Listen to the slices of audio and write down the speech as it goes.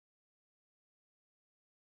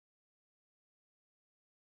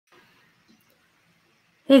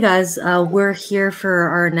Hey guys, we're here for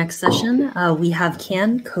our next session. We have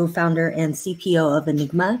Can, co-founder and CPO of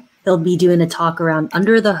Enigma. They'll be doing a talk around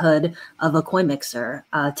under the hood of a coin mixer,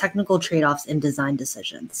 technical trade-offs and design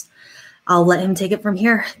decisions. I'll let him take it from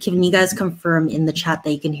here. Can you guys confirm in the chat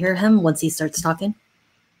that you can hear him once he starts talking?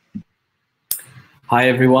 Hi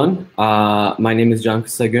everyone, my name is Can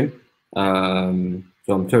Sagun.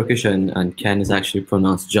 So I'm Turkish and Can is actually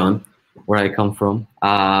pronounced John, where I come from.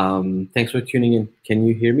 Thanks for tuning in. Can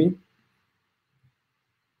you hear me?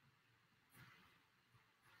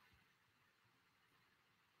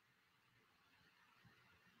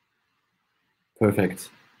 Perfect.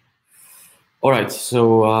 All right,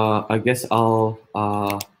 so I guess I'll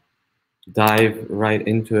dive right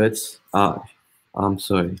into it. I'm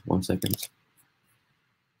sorry, 1 second.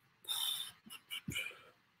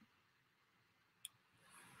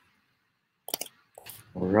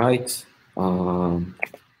 All right.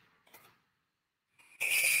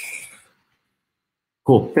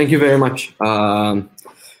 Cool. Thank you very much.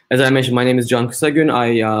 As I mentioned, my name is Can Sagun.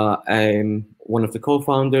 I am one of the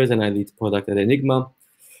co-founders and I lead product at Enigma.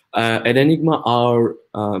 At Enigma, our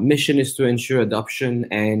mission is to ensure adoption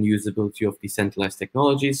and usability of decentralized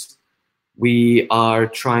technologies. We are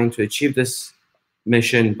trying to achieve this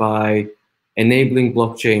mission by enabling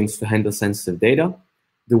blockchains to handle sensitive data.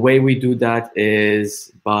 The way we do that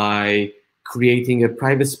is by creating a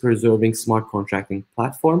privacy-preserving smart contracting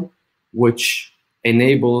platform, which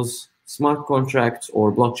enables smart contracts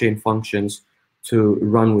or blockchain functions to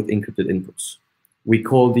run with encrypted inputs. We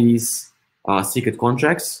call these secret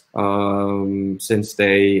contracts since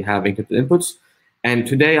they have encrypted inputs. And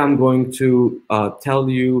today I'm going to tell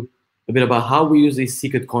you a bit about how we use these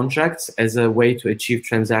secret contracts as a way to achieve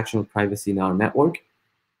transactional privacy in our network.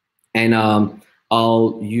 And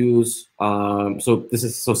I'll use so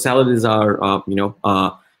Salad is our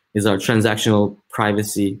is our transactional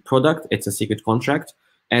privacy product. It's a secret contract,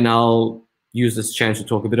 and I'll use this chance to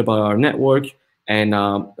talk a bit about our network and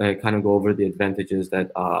kind of go over the advantages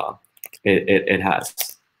that it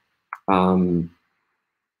has. The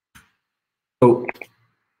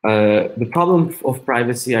problem of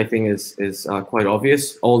privacy, I think, is quite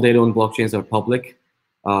obvious. All data on blockchains are public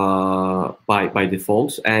by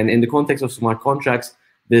default, and in the context of smart contracts,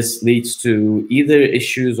 this leads to either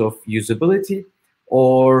issues of usability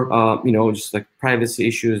or just like privacy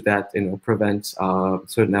issues that prevent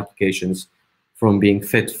certain applications from being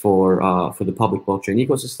fit for the public blockchain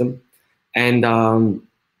ecosystem. And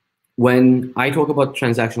when I talk about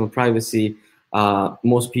transactional privacy,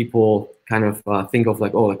 most people kind of think of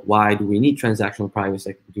like, oh, like why do we need transactional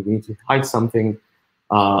privacy? Like, do we need to hide something?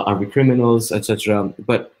 Are we criminals, etc.?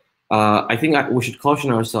 But I think we should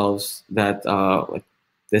caution ourselves that like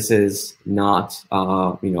this is not,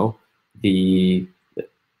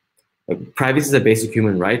 privacy is a basic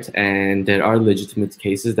human right, and there are legitimate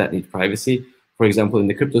cases that need privacy. For example, in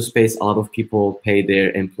the crypto space, a lot of people pay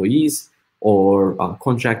their employees or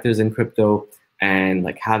contractors in crypto, and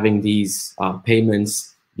like having these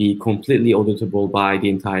payments be completely auditable by the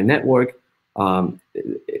entire network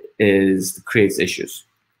creates issues.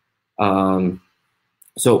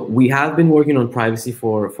 So we have been working on privacy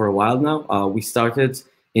for a while now. We started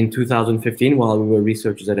in 2015 while we were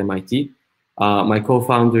researchers at MIT. My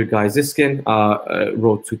co-founder, Guy Ziskin,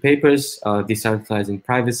 wrote 2 papers, Decentralizing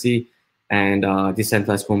Privacy and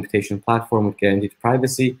Decentralized Computation Platform with Guaranteed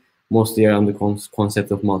Privacy, mostly around the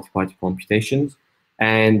concept of multi-party computations.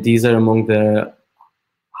 And these are among the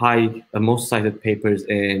most cited papers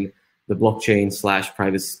in the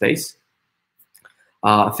blockchain/privacy space.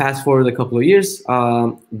 Fast forward a couple of years,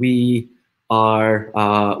 we've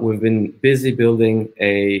been busy building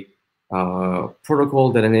a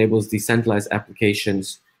protocol that enables decentralized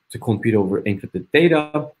applications to compute over encrypted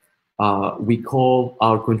data. We call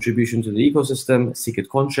our contribution to the ecosystem secret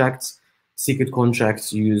contracts. Secret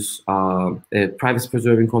contracts use a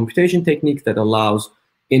privacy-preserving computation technique that allows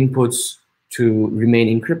inputs to remain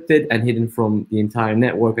encrypted and hidden from the entire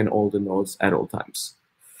network and all the nodes at all times.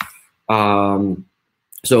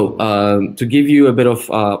 To give you a bit of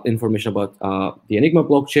information about the Enigma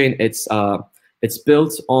blockchain, it's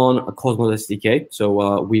built on a Cosmos SDK.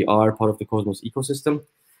 So we are part of the Cosmos ecosystem.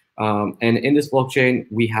 And in this blockchain,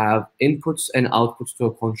 we have inputs and outputs to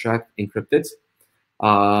a contract encrypted.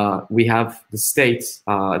 We have the state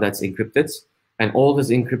that's encrypted, and all these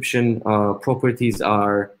encryption properties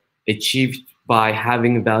are achieved by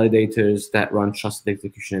having validators that run trusted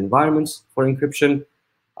execution environments for encryption.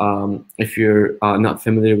 If you're not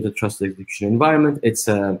familiar with the trusted execution environment, it's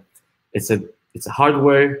a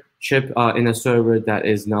hardware chip in a server that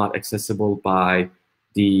is not accessible by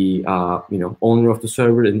the owner of the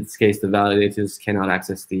server. In this case, the validators cannot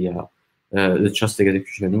access the trusted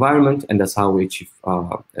execution environment, and that's how we achieve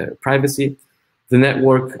privacy. The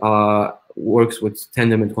network works with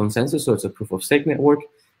Tendermint consensus, so it's a proof-of-stake network,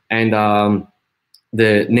 and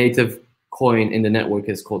the native coin in the network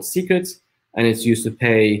is called Secret, and it's used to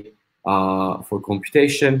pay for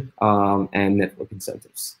computation and network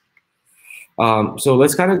incentives. So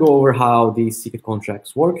let's kind of go over how these secret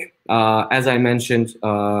contracts work. As I mentioned,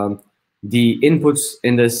 the inputs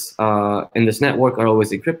in this network are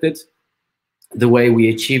always encrypted. The way we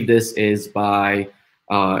achieve this is by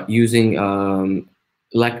using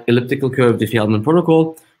like elliptical curve diffie-Hellman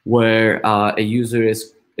protocol, where a user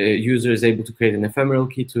is able to create an ephemeral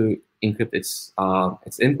key to encrypt its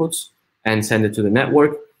inputs and send it to the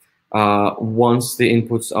network. Once the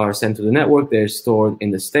inputs are sent to the network, they're stored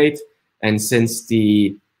in the state. And since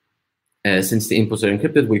the inputs are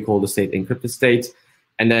encrypted, we call the state encrypted state.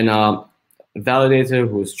 And then a validator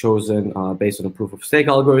who is chosen based on a proof-of-stake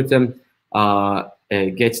algorithm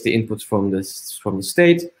gets the inputs from the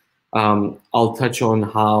state. I'll touch on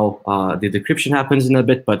how the decryption happens in a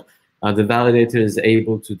bit, but the validator is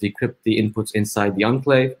able to decrypt the inputs inside the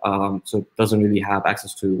enclave, so it doesn't really have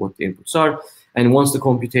access to what the inputs are. And once the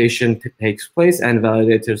computation takes place and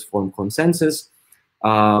validators form consensus,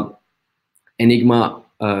 Enigma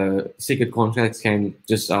secret contracts can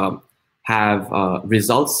just have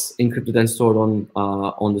results encrypted and stored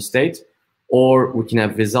on the state, or we can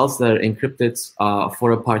have results that are encrypted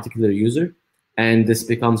for a particular user. And this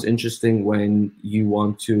becomes interesting when you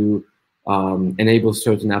want to enable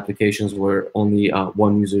certain applications where only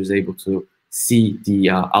one user is able to see the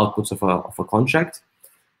outputs of a contract.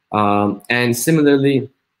 And similarly,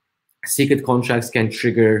 secret contracts can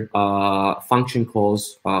trigger function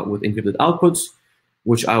calls with encrypted outputs,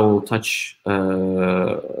 which I will touch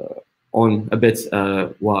on a bit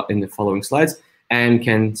in the following slides, and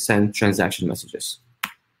can send transaction messages.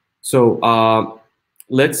 So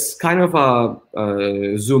let's kind of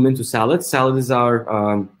zoom into Salad. Salad is our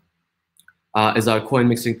coin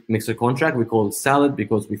mixer contract. We call it Salad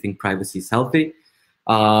because we think privacy is healthy.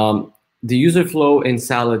 The user flow in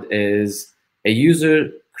Salad is a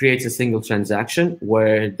user creates a single transaction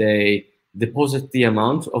where they deposit the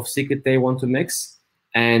amount of secret they want to mix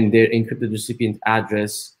and their encrypted recipient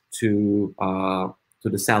address to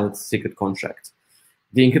the Salad secret contract.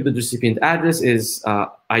 The encrypted recipient address is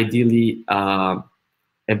ideally a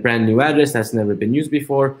brand new address that's never been used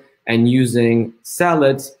before, and using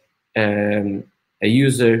Salad, a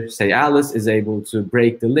user, say Alice, is able to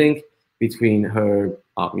break the link between her,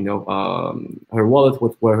 her wallet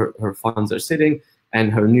with where her funds are sitting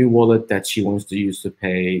and her new wallet that she wants to use to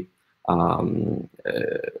pay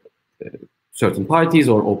certain parties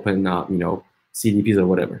or open, CDPs or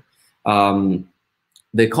whatever.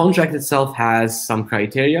 The contract itself has some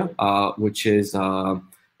criteria, which is a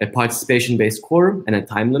participation-based quorum and a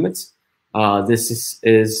time limit. This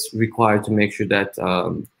is required to make sure that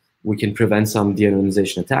we can prevent some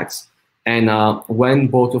de-anonymization attacks. And when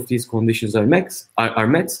both of these conditions are met,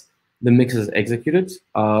 the mix is executed.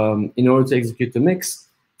 In order to execute the mix,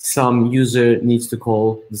 some user needs to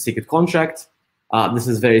call the secret contract. This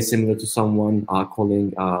is very similar to someone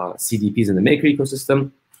calling CDPs in the Maker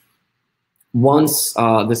ecosystem. Once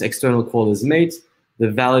this external call is made, the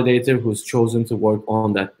validator who's chosen to work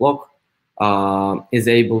on that block is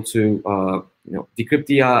able to decrypt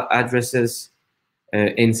the addresses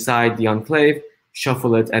inside the enclave,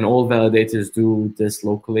 shuffle it, and all validators do this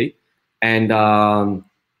locally. And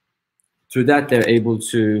through that, they're able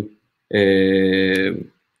to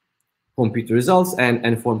compute the results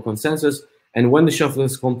and form consensus. And when the shuffle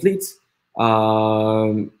is complete,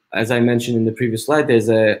 as I mentioned in the previous slide, there's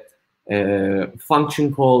a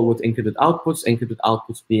function call with encrypted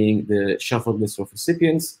outputs being the shuffled list of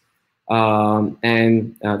recipients.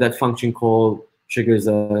 And that function call triggers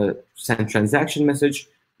a send transaction message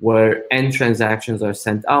where n transactions are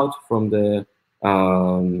sent out from the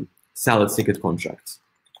Salad secret contract.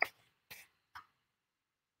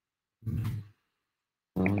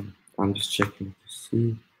 I'm just checking to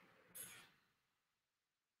see.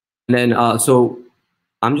 And then, so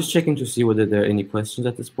I'm just checking to see whether there are any questions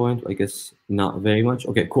at this point. I guess not very much.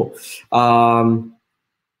 Okay, cool.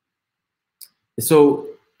 So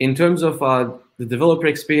in terms of the developer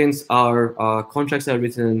experience, our contracts are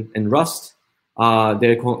written in Rust.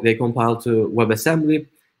 They compile to WebAssembly,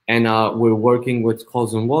 and we're working with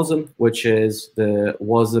Cosm Wasm, which is the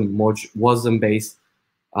Wasm-based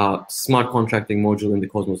smart contracting module in the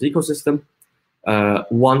Cosmos ecosystem.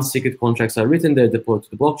 Once secret contracts are written, they're deployed to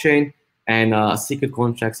the blockchain, and secret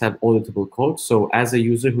contracts have auditable code. So as a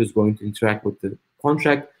user who's going to interact with the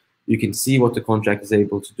contract. You can see what the contract is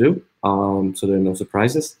able to do, so there are no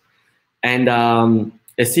surprises. And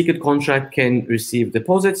a secret contract can receive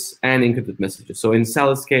deposits and encrypted messages. So in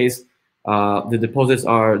Salad's case, the deposits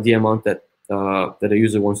are the amount that a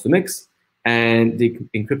user wants to mix, and the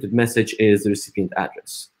encrypted message is the recipient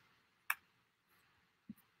address.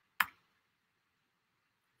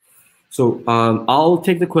 So I'll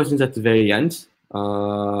take the questions at the very end.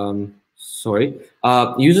 Sorry.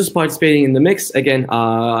 Users participating in the mix. Again,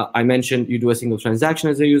 I mentioned you do a single transaction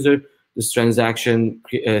as a user. This transaction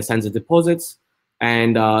sends the deposits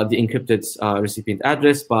and the encrypted recipient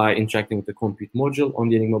address by interacting with the compute module on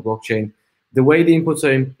the Enigma blockchain. The way the inputs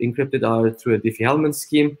are encrypted are through a Diffie-Hellman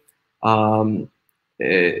scheme.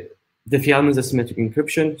 Diffie-Hellman is a symmetric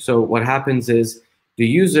encryption. So what happens is the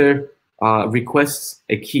user requests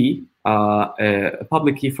a key, a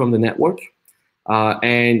public key from the network,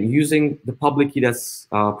 and using the public key that's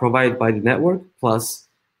provided by the network plus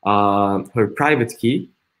her private key,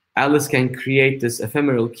 Alice can create this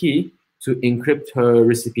ephemeral key to encrypt her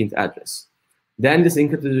recipient address. Then this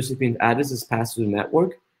encrypted recipient address is passed to the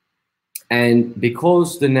network, and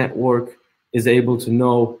because the network is able to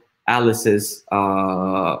know Alice's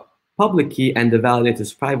public key and the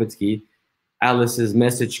validator's private key, Alice's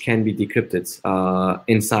message can be decrypted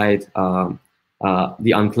inside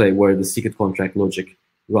the enclave where the secret contract logic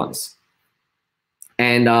runs.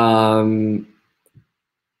 And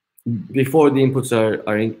before the inputs are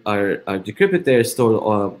decrypted, they're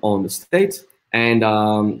stored on the state. And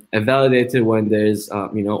a validator, when there's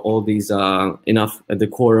all these enough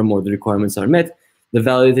decorum or the requirements are met, the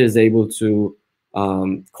validator is able to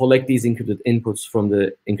collect these encrypted inputs from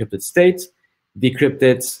the encrypted state, decrypt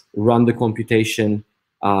it, run the computation,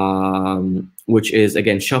 which is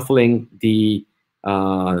again shuffling the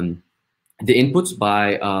inputs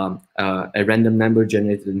by a random number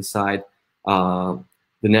generated inside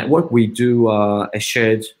the network. We do a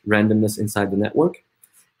shared randomness inside the network,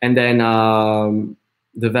 and then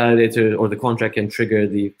the validator or the contract can trigger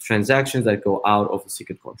the transactions that go out of the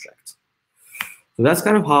secret contract. So that's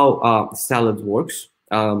kind of how Salad works.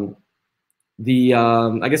 I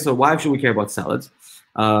guess, so why should we care about Salad?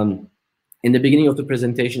 In the beginning of the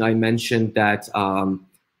presentation, I mentioned that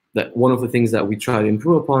that one of the things that we try to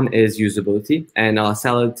improve upon is usability, and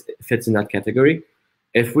Salad fits in that category.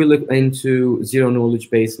 If we look into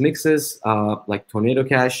zero-knowledge-based mixes like Tornado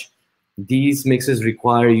Cash, these mixes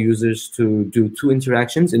require users to do 2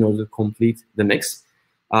 interactions in order to complete the mix.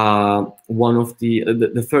 One of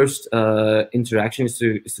the first interaction is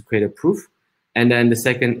to create a proof, and then the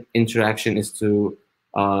second interaction is to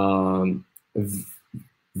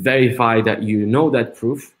verify that you know that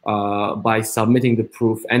proof by submitting the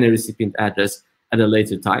proof and a recipient address at a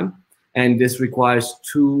later time. And this requires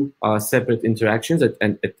 2 separate interactions at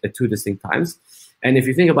 2 distinct times. And if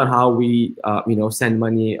you think about how we send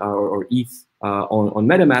money or ETH on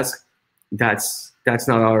MetaMask, that's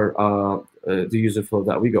not our the user flow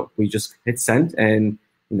that we go. We just hit send, and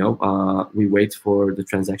we wait for the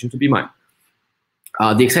transaction to be mined.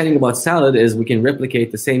 The exciting about Salad is we can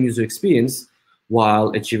replicate the same user experience while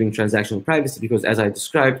achieving transactional privacy, because as I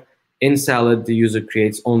described, in Salad, the user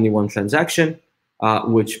creates only 1 transaction,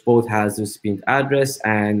 which both has the recipient address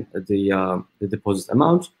and the deposit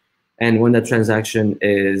amount. And when that transaction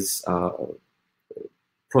is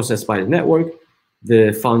processed by the network,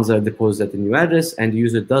 the funds are deposited at the new address, and the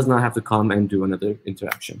user does not have to come and do another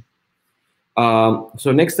interaction.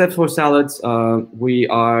 So next step for Salad, we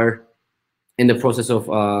are in the process of,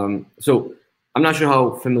 so I'm not sure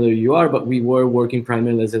how familiar you are, but we were working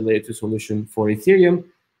primarily as a layer 2 solution for Ethereum.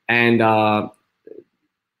 And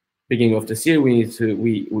beginning of this year, we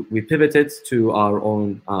pivoted to our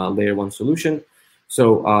own layer 1 solution.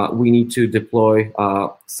 So we need to deploy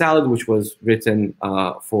Salad, which was written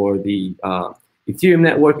for the Ethereum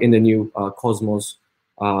network in the new Cosmos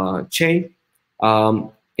chain.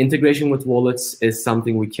 Integration with wallets is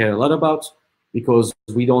something we care a lot about, because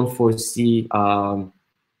we don't foresee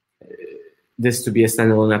this to be a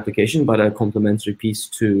standalone application, but a complementary piece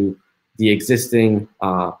to the existing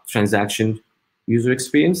transaction user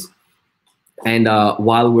experience. And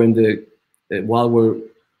while we're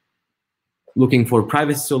looking for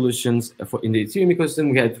privacy solutions in the Ethereum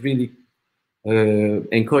ecosystem, we had really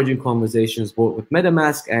encouraging conversations both with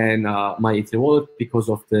MetaMask and my Ether wallet because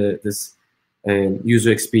of this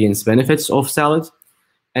user experience benefits of Salad.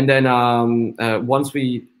 And then once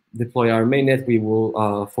we deploy our mainnet, we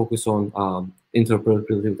will focus on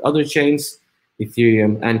interoperability with other chains,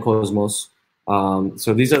 Ethereum and Cosmos.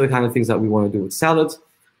 So these are the kind of things that we want to do with Salad.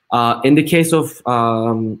 In the case of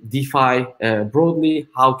DeFi broadly,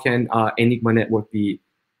 how can Enigma network be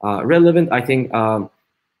relevant. I think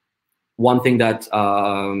one thing that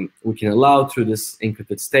we can allow through this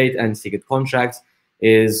encrypted state and secret contracts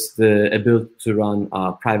is the ability to run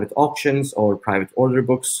private auctions or private order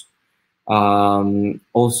books.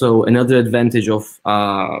 Also, another advantage of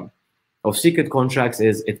secret contracts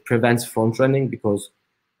is it prevents front running, because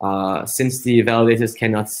since the validators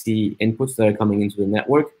cannot see inputs that are coming into the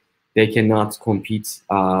network, they cannot compete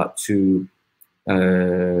to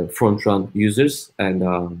front run users and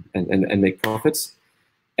make profits.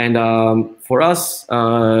 And for us,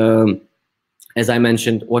 as I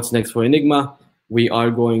mentioned, what's next for Enigma? We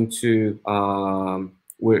are going to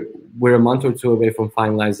we're a month or two away from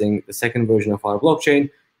finalizing the second version of our blockchain,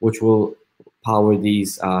 which will power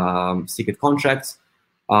these secret contracts.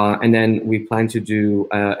 And then we plan to do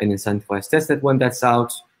an incentivized testnet when that's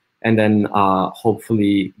out, and then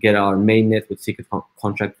hopefully get our mainnet with secret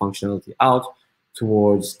contract functionality out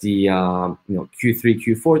towards the Q3,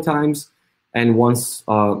 Q4 times. And once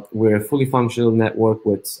we're a fully functional network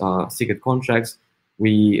with secret contracts,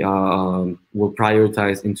 we will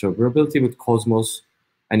prioritize interoperability with Cosmos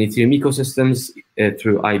and Ethereum ecosystems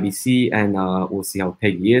through IBC, and we'll see how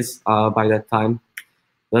Peggy is by that time.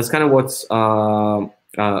 That's kind of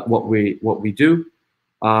what we do.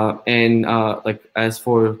 And like, as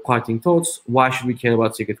for parting thoughts, why should we care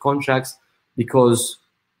about secret contracts? Because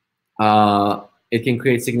it can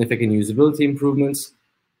create significant usability improvements.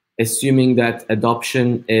 Assuming that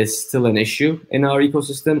adoption is still an issue in our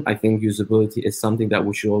ecosystem, I think usability is something that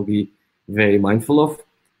we should all be very mindful of.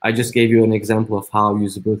 I just gave you an example of how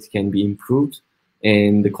usability can be improved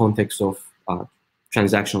in the context of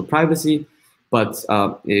transactional privacy, but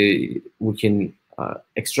we can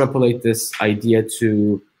extrapolate this idea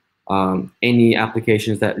to any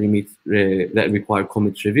applications that require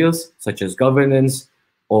commit reveals, such as governance,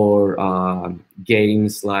 or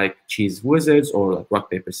games like Cheese Wizards or like Rock,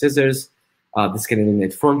 Paper, Scissors. This can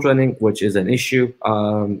eliminate front running, which is an issue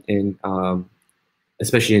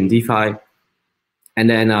especially in DeFi. And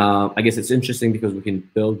then I guess it's interesting because we can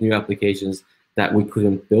build new applications that we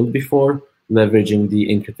couldn't build before, leveraging the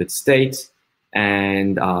encrypted state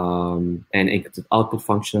and encrypted output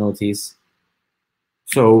functionalities.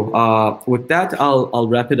 So with that, I'll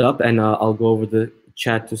wrap it up, and I'll go over the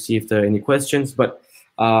chat to see if there are any questions. But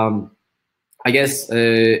I guess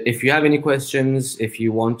if you have any questions, if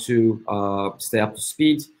you want to stay up to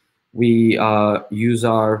speed, we use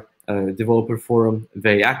our developer forum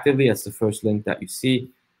very actively. That's the first link that you see.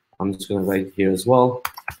 I'm just going to write it here as well,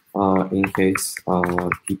 in case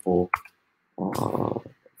people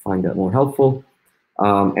find that more helpful.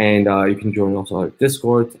 And you can join also our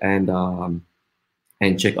Discord and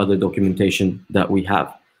check other documentation that we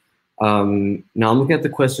have. Now I'm looking at the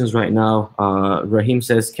questions right now. Rahim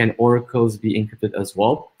says, can oracles be encrypted as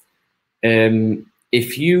well?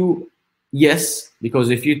 Yes, because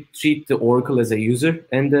if you treat the oracle as a user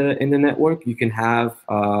in the network, you can have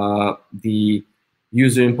the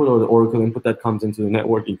user input or the oracle input that comes into the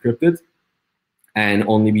network encrypted and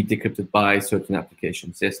only be decrypted by certain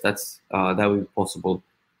applications. Yes, that would be possible.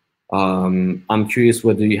 I'm curious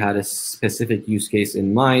whether you had a specific use case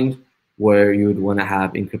in mind where you would want to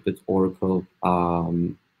have encrypted oracle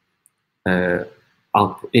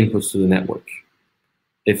inputs to the network.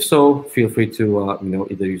 If so, feel free to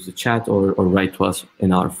either use the chat or write to us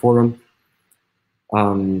in our forum.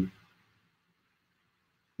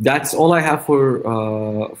 That's all I have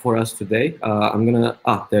for us today. I'm gonna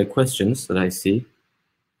there are questions that I see.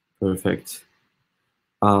 Perfect.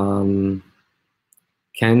 Can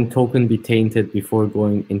token be tainted before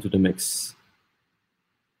going into the mix?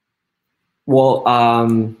 Well,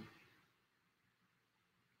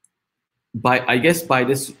 I guess by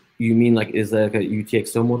this you mean like, is there like a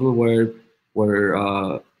UTXO model where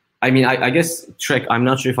I mean, I guess Trek, I'm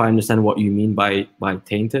not sure if I understand what you mean by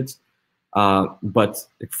tainted, but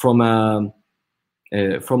from an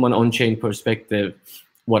on-chain perspective,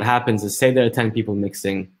 what happens is, say there are 10 people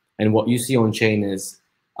mixing, and what you see on chain is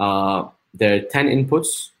there are 10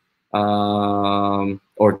 inputs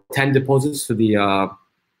or 10 deposits to the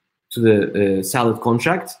salad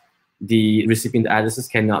contract. The recipient addresses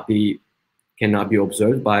cannot be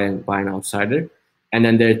observed by an outsider, and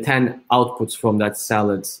then there are 10 outputs from that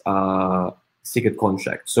salad's secret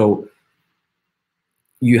contract. So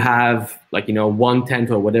you have, like, 1/10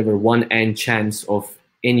 or whatever, 1n chance of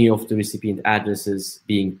any of the recipient addresses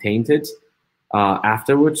being tainted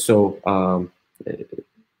afterwards. So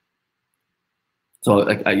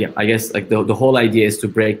yeah, I guess like the whole idea is to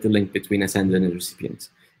break the link between a sender and a recipient.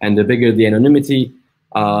 And the bigger the anonymity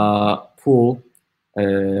pool,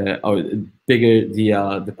 or bigger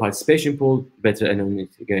the participation pool, better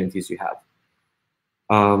anonymity guarantees you have.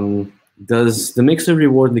 Does the mixer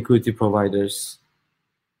reward liquidity providers?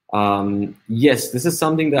 Yes, this is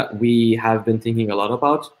something that we have been thinking a lot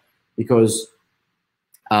about, because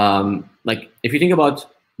like if you think about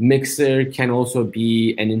mixer can also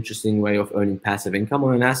be an interesting way of earning passive income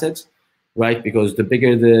on an asset, right? Because the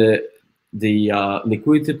bigger the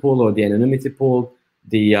liquidity pool or the anonymity pool,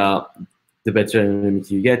 the better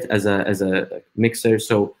anonymity you get as a mixer.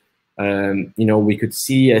 So we could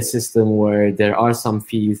see a system where there are some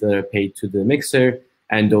fees that are paid to the mixer,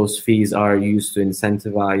 and those fees are used to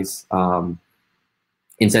incentivize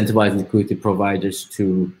liquidity providers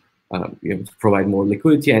to to provide more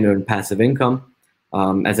liquidity and earn passive income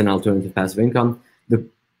as an alternative passive income.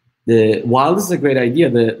 While this is a great idea,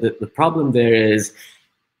 the problem there is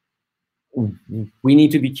we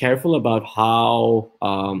need to be careful about how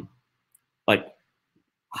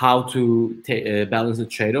to balance the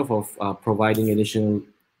trade-off of providing additional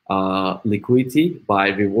liquidity by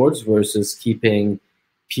rewards versus keeping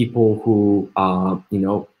people who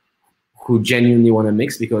who genuinely want to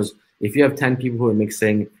mix. Because if you have 10 people who are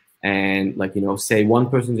mixing, and say one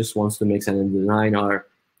person just wants to mix, and then the 9 are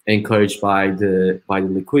encouraged by the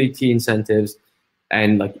liquidity incentives,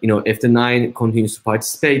 and if the 9 continues to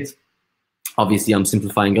participate, obviously I'm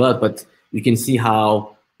simplifying a lot, but you can see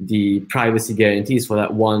how the privacy guarantees for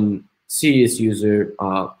that one serious user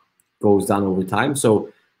goes down over time.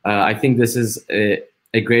 So I think this is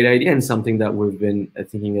a great idea and something that we've been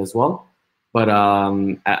thinking as well. But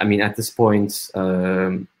I mean, at this point,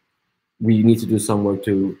 we need to do some work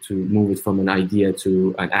to move it from an idea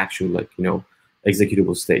to an actual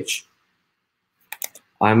executable stage.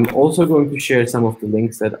 I'm also going to share some of the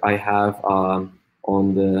links that I have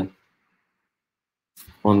on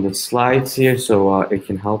the slides here, so it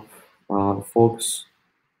can help folks.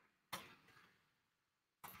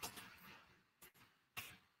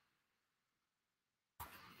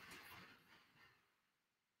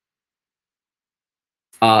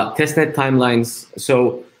 Testnet timelines.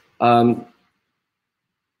 So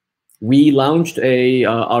we launched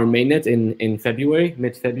our mainnet in February,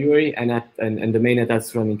 mid-February, and the mainnet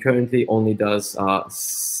that's running currently only does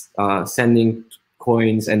sending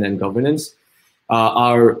coins and then governance.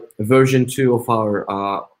 Our version 2 of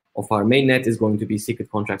our mainnet is going to be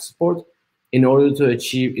secret contract support. In order to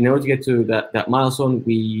get to that milestone,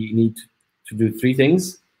 we need to do 3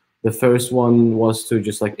 things. The first one was to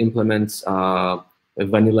just implement a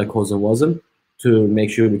vanilla COSM to make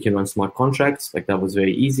sure we can run smart contracts. That was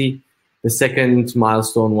very easy. The second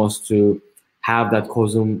milestone was to have that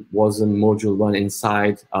COSM module run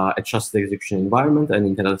inside a trusted execution environment and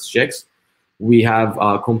Intel SGX. We have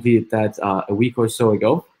completed that a week or so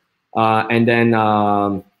ago, and then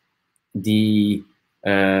the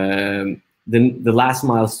last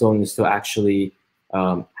milestone is to actually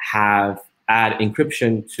add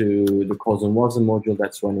encryption to the COSM module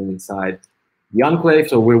that's running inside the enclave.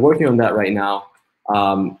 So we're working on that right now.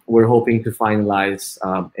 We're hoping to finalize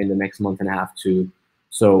in the next month and a half too.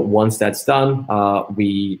 So once that's done,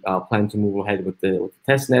 we plan to move ahead with the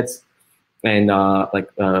test nets, and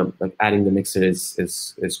adding the mixer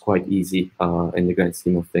is quite easy in the grand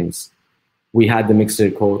scheme of things. We had the mixer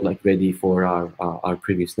code ready for our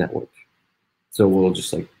previous network, so we'll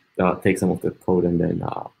just take some of the code and then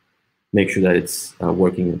make sure that it's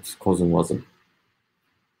working with COSM.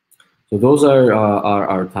 So those are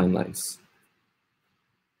our timelines.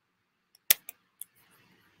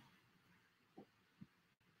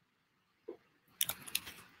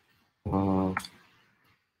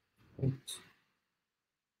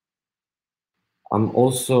 I'm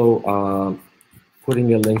also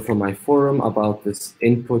putting a link from my forum about this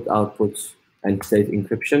input, output, and state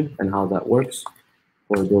encryption and how that works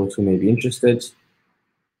for those who may be interested.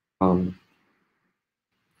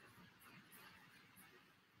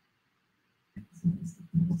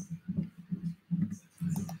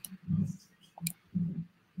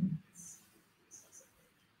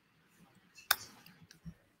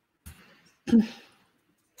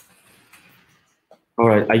 All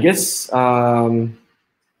right, I guess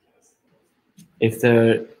if there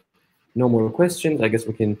are no more questions, I guess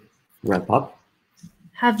we can wrap up.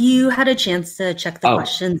 Have you had a chance to check the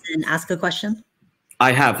questions and ask a question?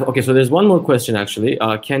 I have. Okay, so there's one more question actually.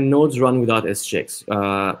 Can nodes run without SGX?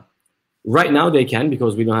 Right now they can,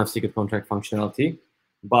 because we don't have secret contract functionality.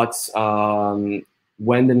 But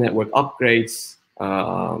when the network upgrades,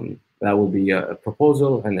 that will be a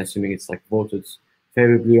proposal, and assuming it's voted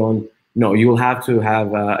favorably on, no, you will have to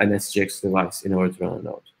have an SGX device in order to run a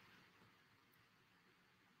node.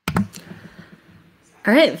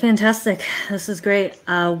 All right, fantastic. This is great.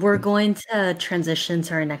 We're going to transition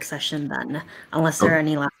to our next session then, unless there are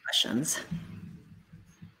any last questions.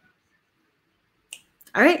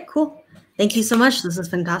 All right, cool. Thank you so much. This is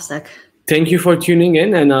fantastic. Thank you for tuning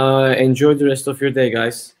in, and enjoy the rest of your day,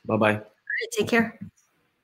 guys. Bye-bye. All right, take care.